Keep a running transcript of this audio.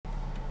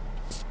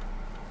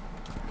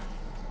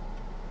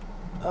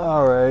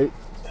All right.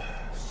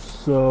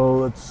 So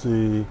let's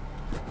see.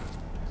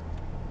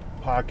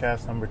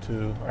 Podcast number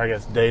 2, or I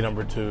guess day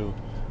number 2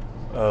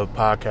 of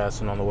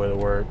podcasting on the way to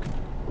work.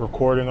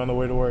 Recording on the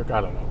way to work. I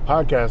don't know.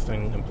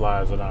 Podcasting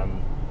implies that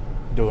I'm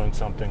doing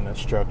something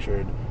that's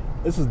structured.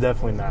 This is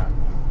definitely not.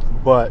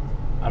 But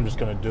I'm just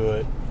going to do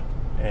it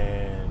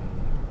and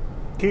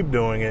keep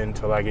doing it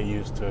until I get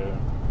used to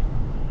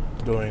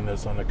doing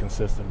this on a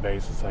consistent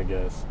basis, I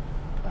guess.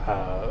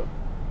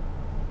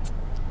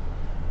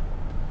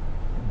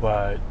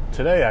 But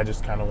today I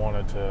just kind of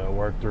wanted to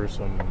work through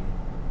some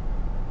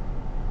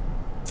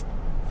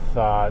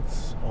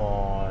thoughts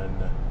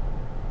on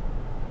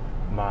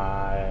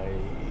my,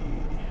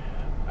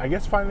 I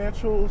guess,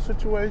 financial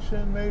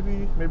situation,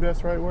 maybe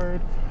that's the right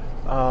word.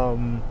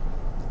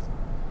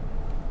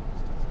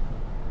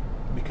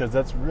 Because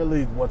that's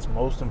really what's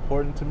most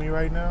important to me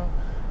right now.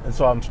 And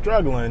so I'm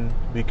struggling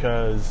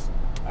because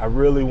I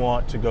really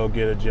want to go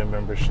get a gym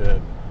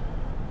membership,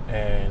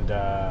 and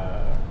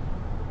I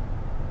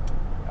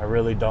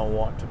really don't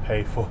want to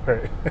pay for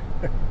it.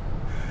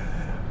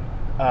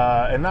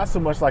 And not so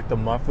much like the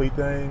monthly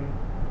thing,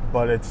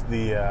 but it's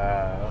the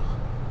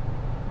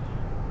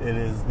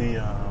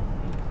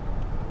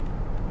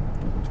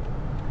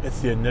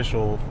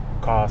initial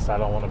cost I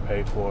don't want to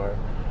pay for.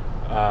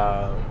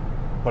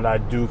 But I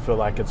do feel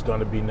like it's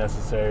going to be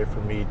necessary for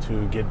me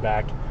to get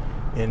back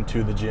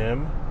into the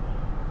gym.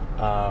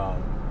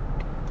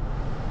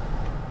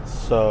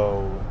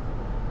 So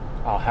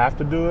I'll have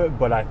to do it,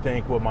 but I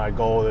think what my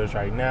goal is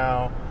right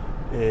now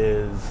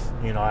is,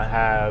 I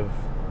have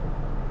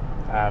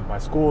my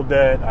school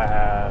debt, I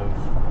have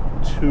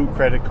 2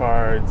 credit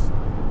cards,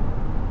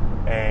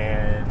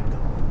 and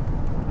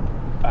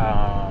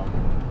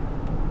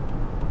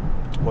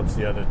what's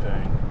the other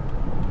thing?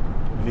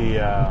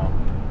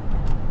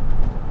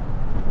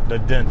 The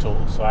dental.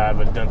 So I have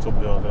a dental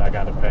bill that I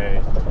got to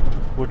pay,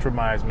 which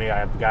reminds me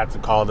I've got to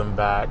call them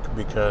back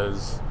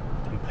because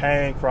I'm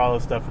paying for all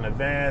this stuff in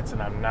advance,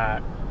 and I'm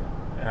not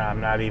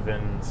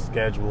even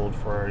scheduled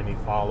for any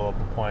follow-up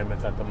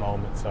appointments at the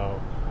moment. So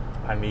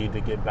I need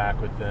to get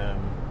back with them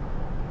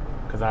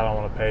because I don't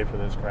want to pay for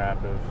this crap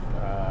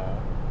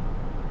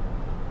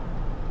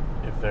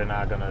if they're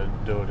not going to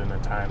do it in a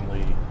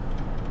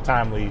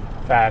timely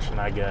fashion,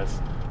 I guess.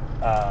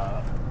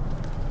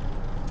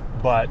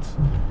 But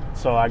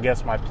so I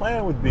guess my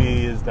plan would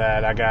be is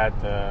that I got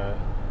the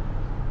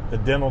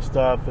dental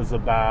stuff is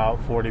about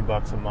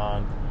 $40 a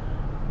month.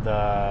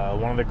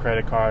 One of the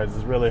credit cards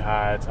is really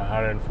high; it's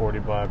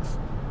 $140,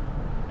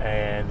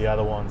 and the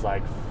other one's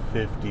like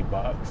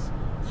 $50.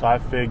 So I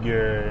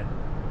figure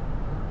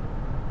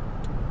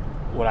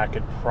what I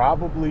could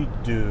probably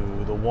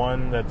do, the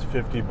one that's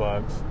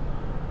 $50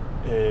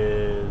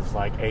 is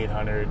like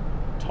 $800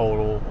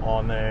 total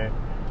on there,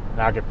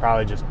 and I could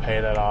probably just pay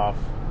that off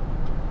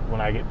when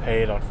I get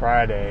paid on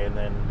Friday, and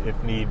then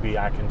if need be,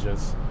 I can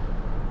just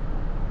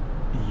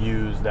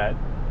use that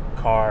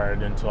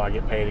card until I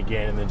get paid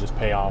again, and then just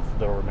pay off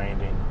the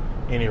remaining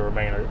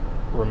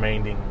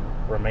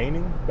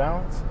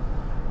balance.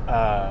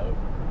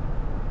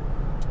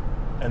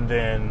 And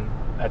then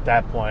at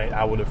that point,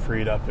 I would have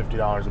freed up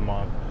 $50 a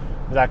month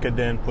that I could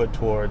then put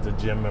towards a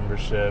gym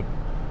membership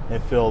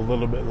and feel a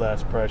little bit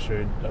less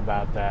pressured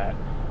about that.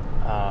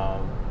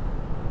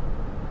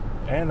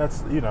 And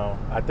that's,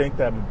 I think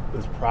that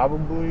is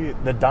probably,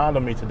 that dawned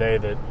on me today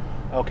that,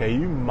 okay,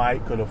 you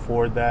might could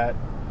afford that,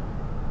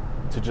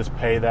 to just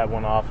pay that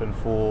one off in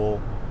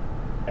full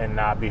and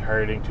not be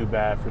hurting too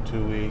bad for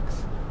 2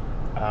 weeks.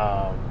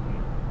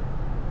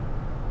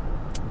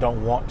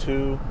 Don't want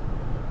to,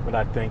 but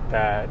I think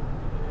that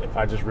if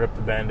I just rip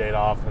the Band-Aid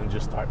off and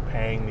just start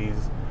paying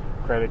these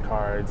credit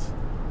cards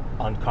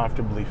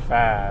uncomfortably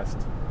fast,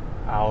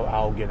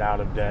 I'll get out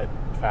of debt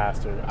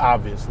faster,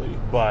 obviously.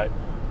 But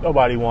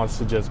nobody wants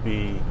to just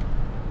be,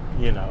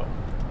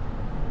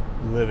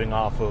 living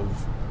off of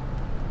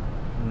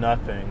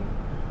nothing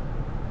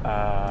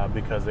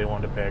because they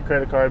want to pay a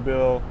credit card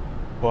bill,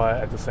 but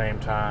at the same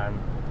time,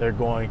 they're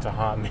going to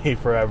haunt me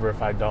forever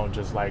if I don't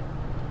just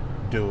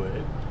do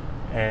it.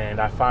 And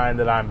I find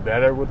that I'm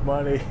better with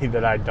money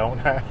that I don't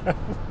have.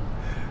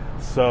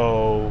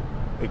 So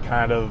it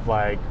kind of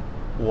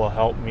will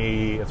help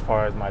me as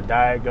far as my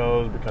diet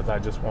goes, because I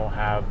just won't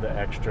have the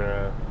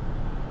extra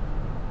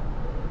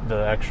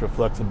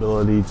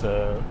flexibility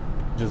to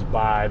just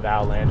buy the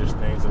outlandish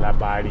things that I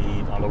buy to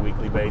eat on a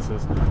weekly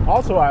basis.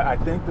 Also, I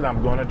think that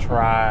I'm going to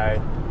try,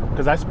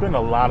 because I spend a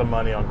lot of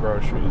money on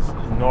groceries.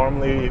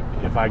 Normally,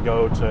 if I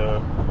go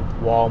to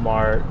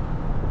Walmart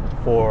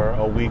for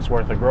a week's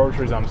worth of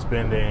groceries, I'm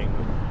spending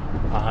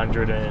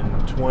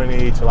 $120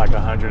 to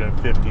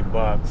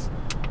 $150.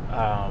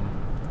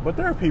 But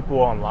there are people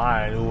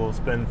online who will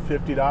spend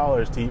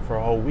 $50 to eat for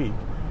a whole week.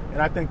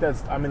 And I think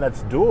that's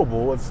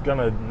doable. It's going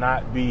to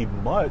not be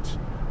much.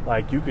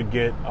 You could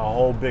get a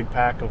whole big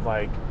pack of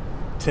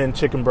 10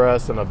 chicken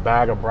breasts and a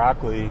bag of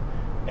broccoli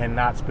and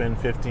not spend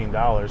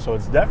 $15. So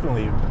it's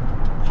definitely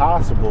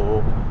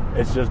possible.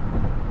 It's just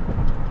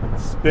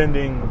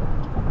spending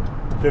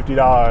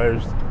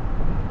 $50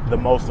 the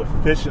most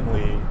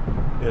efficiently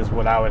is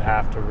what I would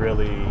have to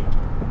really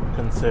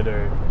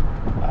consider,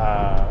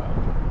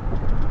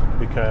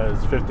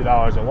 because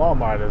 $50 in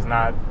Walmart is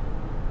not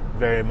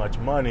very much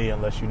money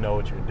unless you know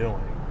what you're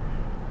doing.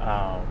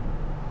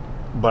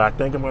 But I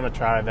think I'm going to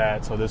try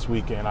that. So this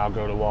weekend I'll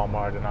go to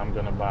Walmart and I'm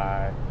going to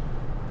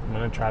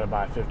try to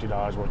buy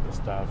 $50 worth of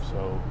stuff.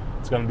 So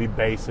it's going to be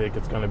basic.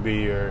 It's going to be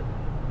your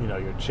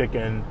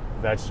chicken,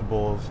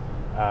 vegetables.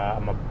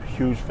 I'm a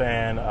huge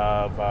fan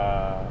of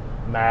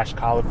mashed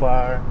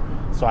cauliflower.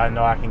 So I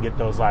know I can get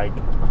those like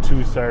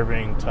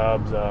 2-serving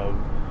tubs of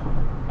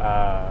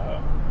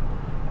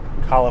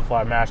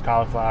mashed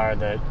cauliflower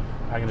that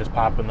I can just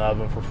pop in the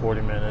oven for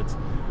 40 minutes.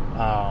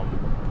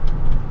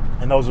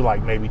 And those are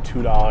like maybe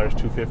 $2,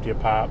 $2.50 a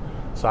pop.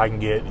 So I can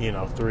get,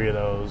 3 of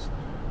those.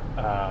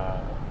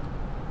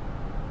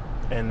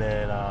 And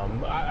then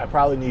I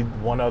probably need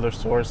one other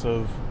source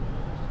of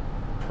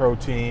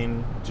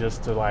protein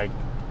just to like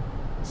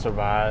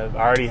survive.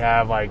 I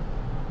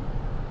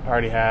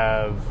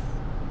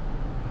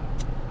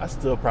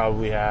still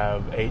probably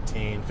have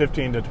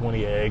 15 to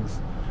 20 eggs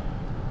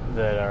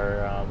that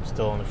are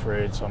still in the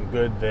fridge, so I'm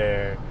good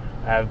there.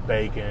 I have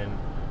bacon.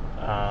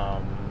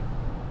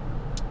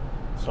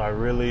 So I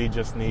really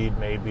just need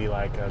maybe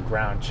like a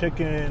ground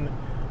chicken.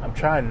 I'm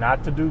trying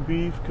not to do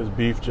beef because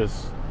beef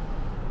just,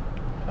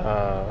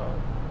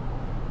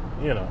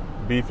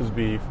 beef is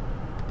beef.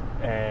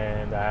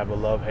 And I have a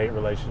love-hate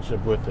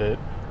relationship with it.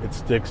 It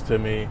sticks to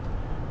me.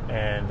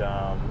 And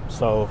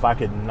so if I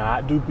could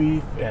not do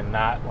beef and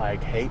not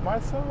like hate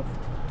myself,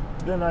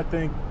 then I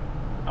think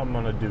I'm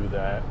going to do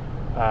that.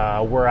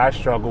 Where I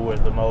struggle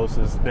with the most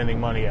is spending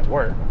money at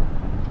work.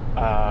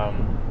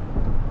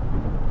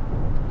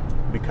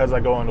 Because I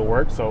go into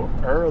work so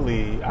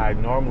early, I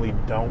normally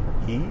don't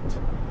eat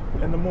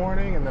in the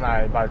morning, and then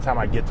by the time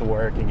I get to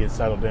work and get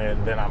settled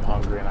in, then I'm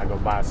hungry and I go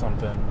buy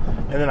something,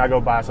 and then I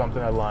go buy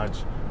something at lunch,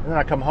 and then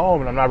I come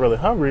home and I'm not really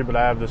hungry, but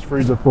I have this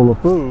freezer full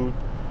of food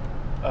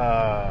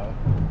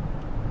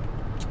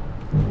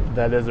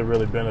that isn't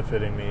really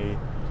benefiting me.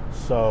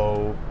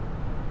 So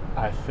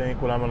I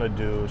think what I'm going to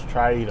do is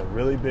try to eat a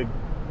really big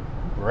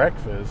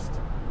breakfast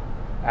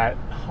at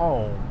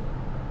home.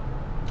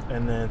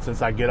 And then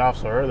since I get off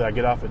so early, I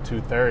get off at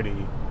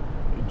 2:30,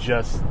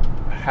 just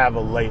have a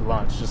late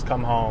lunch. Just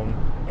come home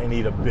and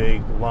eat a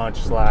big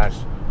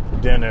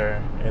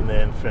lunch/dinner and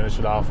then finish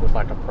it off with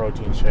like a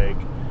protein shake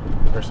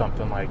or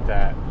something like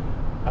that.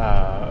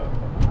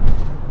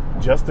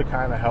 Just to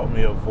kind of help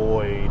me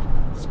avoid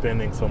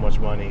spending so much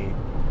money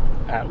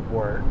at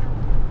work.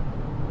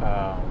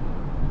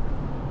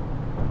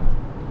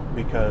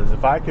 Because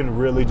if I can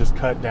really just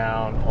cut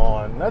down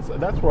on, that's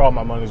where all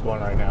my money's going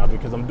right now,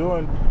 because I'm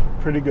doing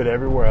pretty good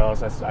everywhere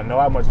else. I know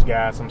how much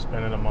gas I'm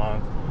spending a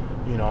month.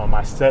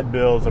 My set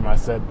bills are my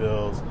set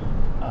bills.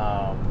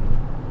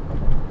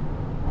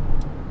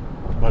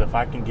 But if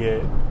I can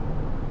get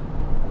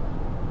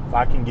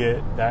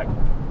that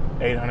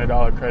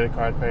 $800 credit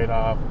card paid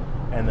off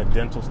and the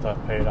dental stuff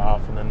paid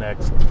off in the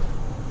next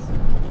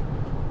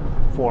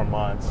 4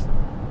 months,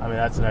 I mean,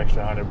 that's an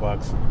extra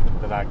 $100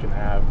 that I can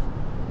have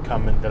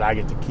coming, that I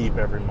get to keep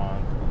every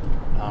month.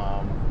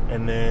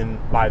 And then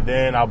by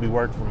then I'll be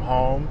working from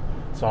home,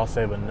 so I'll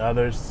save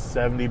another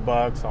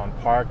 $70 on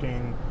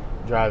parking,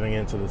 driving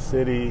into the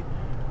city.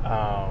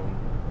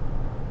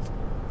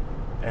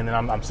 And then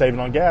I'm saving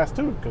on gas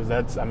too, because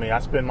I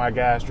spend my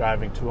gas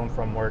driving to and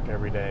from work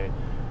every day.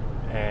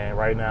 And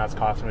right now it's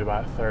costing me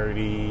about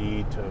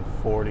 $30 to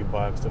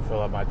 $40 to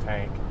fill up my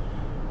tank.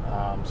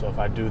 So if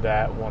I do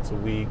that once a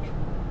week,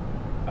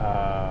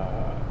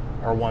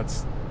 or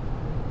once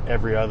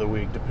every other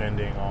week,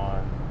 depending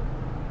on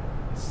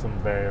some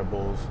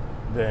variables,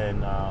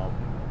 then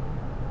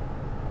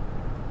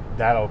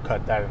that'll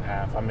cut that in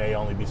half. I may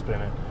only be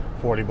spending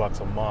 $40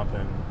 a month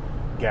in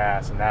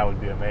gas, and that would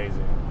be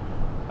amazing.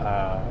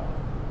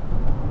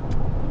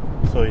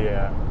 So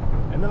yeah.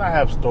 And then I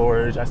have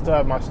storage. I still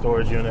have my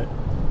storage unit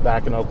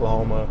back in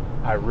Oklahoma.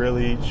 I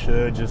really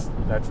should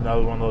that's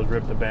another one of those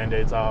rip the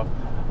Band-Aids off.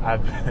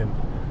 I've been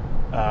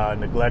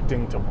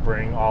neglecting to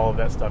bring all of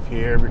that stuff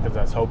here because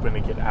I was hoping to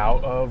get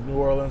out of New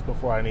Orleans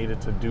before I needed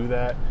to do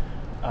that.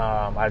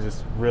 I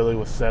just really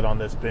was set on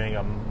this being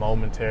a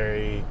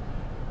momentary,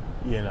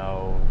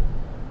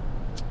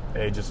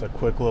 just a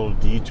quick little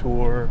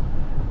detour.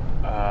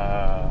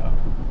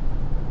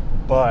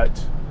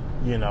 But,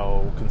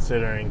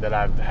 considering that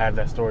I've had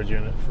that storage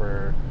unit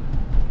for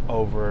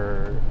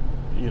over,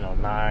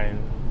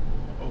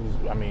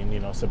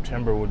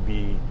 September would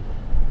be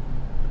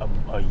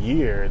a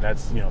year, and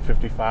that's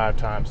 55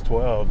 times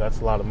 12.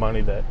 That's a lot of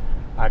money that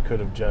I could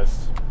have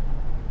just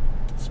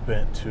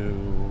spent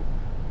to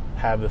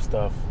have the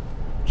stuff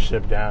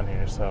shipped down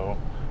here. So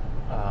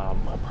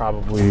I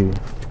probably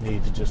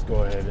need to just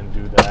go ahead and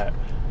do that,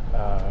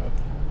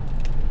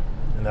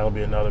 and that'll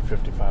be another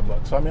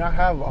 $55. So I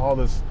have all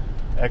this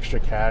extra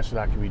cash that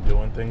I could be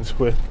doing things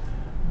with,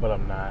 but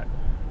I'm not,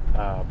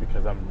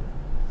 because I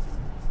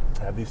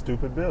have these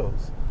stupid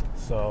bills.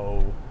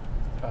 So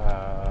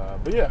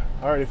but yeah,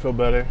 I already feel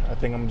better. I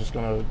think I'm just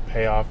going to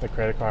pay off the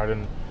credit card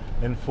and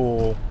in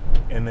full,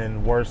 and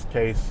then worst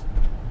case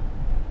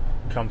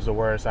comes to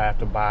worst, I have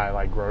to buy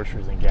like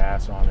groceries and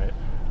gas on it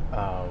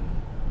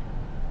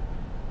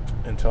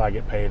until I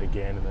get paid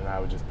again, and then I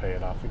would just pay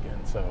it off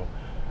again. So,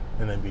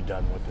 and then be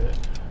done with it.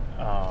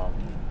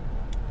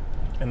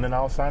 And then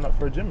I'll sign up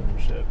for a gym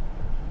membership.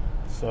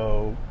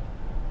 So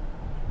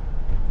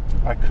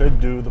I could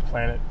do the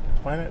Planet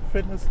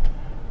Fitness,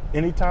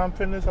 Anytime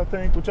Fitness, I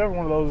think. Whichever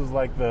one of those is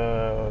like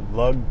the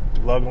lug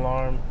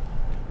alarm.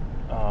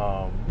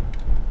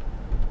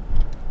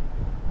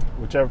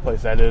 Whichever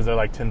place that is, they're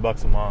like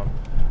 $10 a month.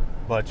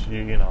 But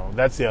you know,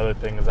 that's the other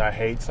thing, is I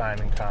hate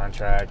signing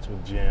contracts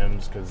with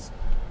gyms because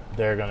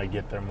they're gonna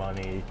get their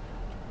money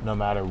no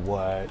matter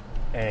what,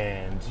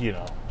 and you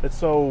know, it's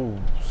so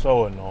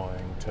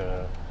annoying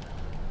to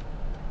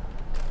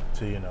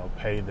you know,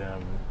 pay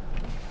them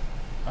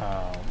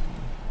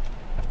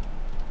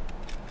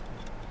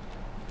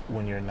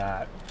when you're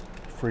not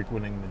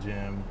frequenting the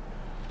gym.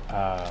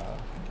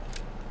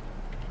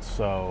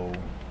 So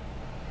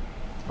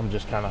I'm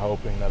just kind of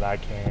hoping that I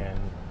can.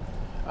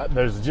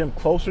 There's a gym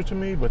closer to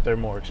me, but they're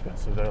more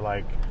expensive. They're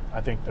like, I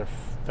think they're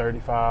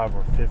 $35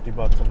 or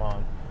 $50 a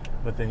month,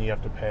 but then you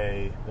have to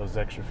pay those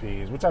extra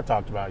fees, which I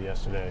talked about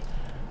yesterday.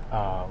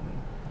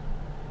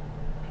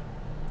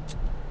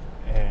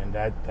 And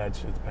that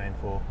shit's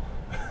painful.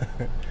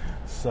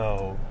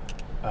 So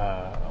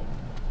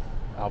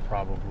I'll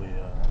probably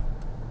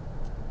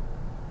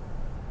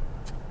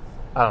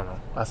I don't know.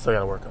 I still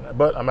gotta work on that.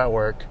 But I'm at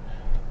work,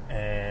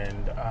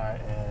 and I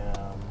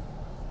am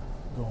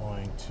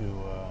going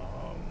to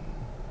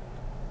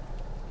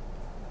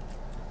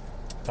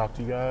talk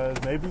to you guys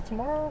maybe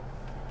tomorrow.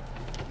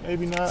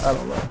 Maybe not. I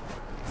don't know.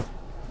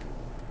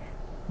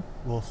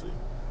 We'll see.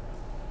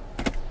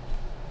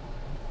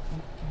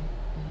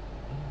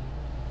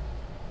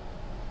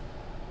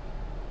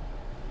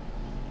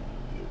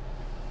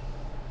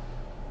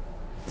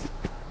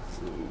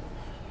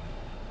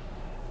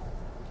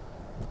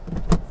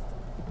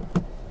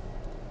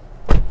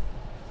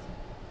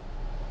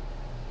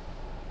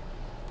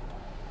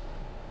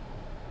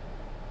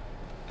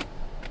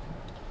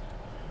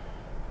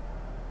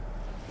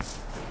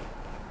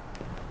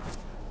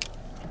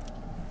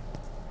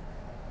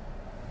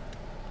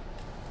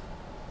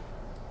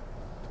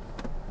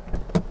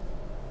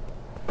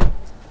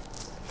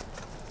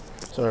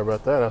 Sorry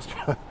about that. I was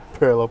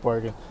parallel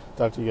parking.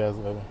 Talk to you guys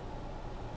later.